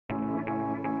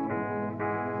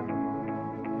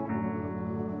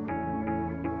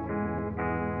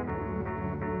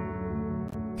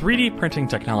3D printing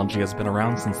technology has been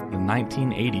around since the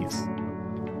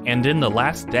 1980s. And in the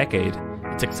last decade,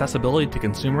 its accessibility to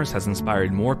consumers has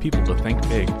inspired more people to think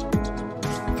big.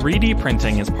 3D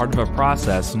printing is part of a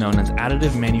process known as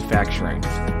additive manufacturing.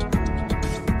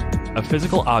 A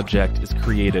physical object is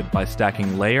created by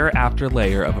stacking layer after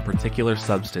layer of a particular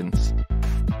substance.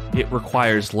 It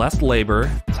requires less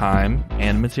labor, time,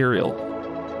 and material.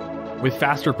 With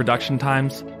faster production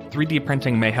times, 3D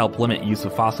printing may help limit use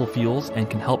of fossil fuels and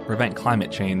can help prevent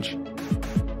climate change.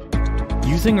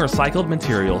 Using recycled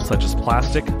materials such as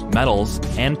plastic, metals,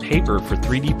 and paper for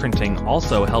 3D printing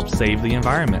also helps save the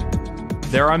environment.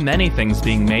 There are many things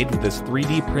being made with this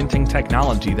 3D printing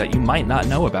technology that you might not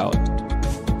know about.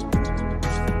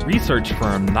 Research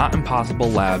firm Not Impossible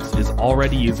Labs is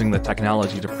already using the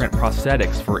technology to print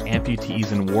prosthetics for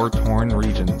amputees in war-torn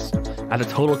regions at a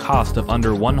total cost of under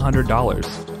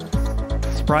 $100.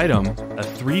 Spiritam, a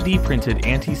 3D printed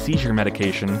anti-seizure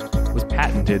medication, was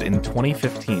patented in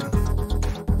 2015.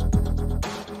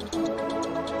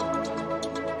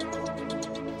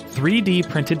 3D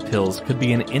printed pills could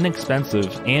be an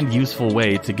inexpensive and useful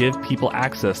way to give people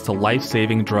access to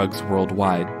life-saving drugs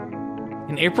worldwide.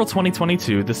 In April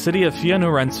 2022, the city of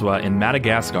Fianarantsoa in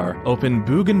Madagascar opened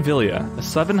Bougainvillea, a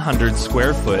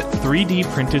 700-square-foot 3D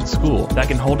printed school that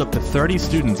can hold up to 30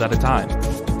 students at a time.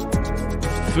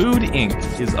 Food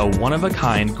Inc. is a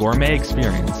one-of-a-kind gourmet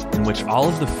experience in which all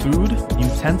of the food,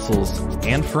 utensils,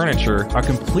 and furniture are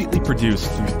completely produced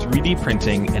through 3D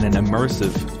printing in an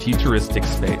immersive, futuristic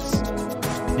space.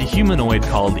 The humanoid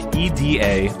called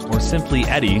EDA, or simply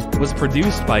Eddie, was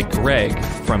produced by Greg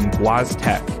from Guaz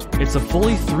Tech. It's a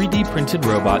fully 3D printed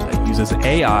robot that uses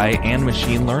AI and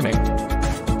machine learning.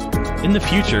 In the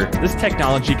future, this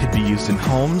technology could be used in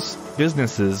homes,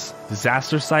 businesses,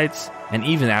 disaster sites, and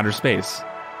even outer space.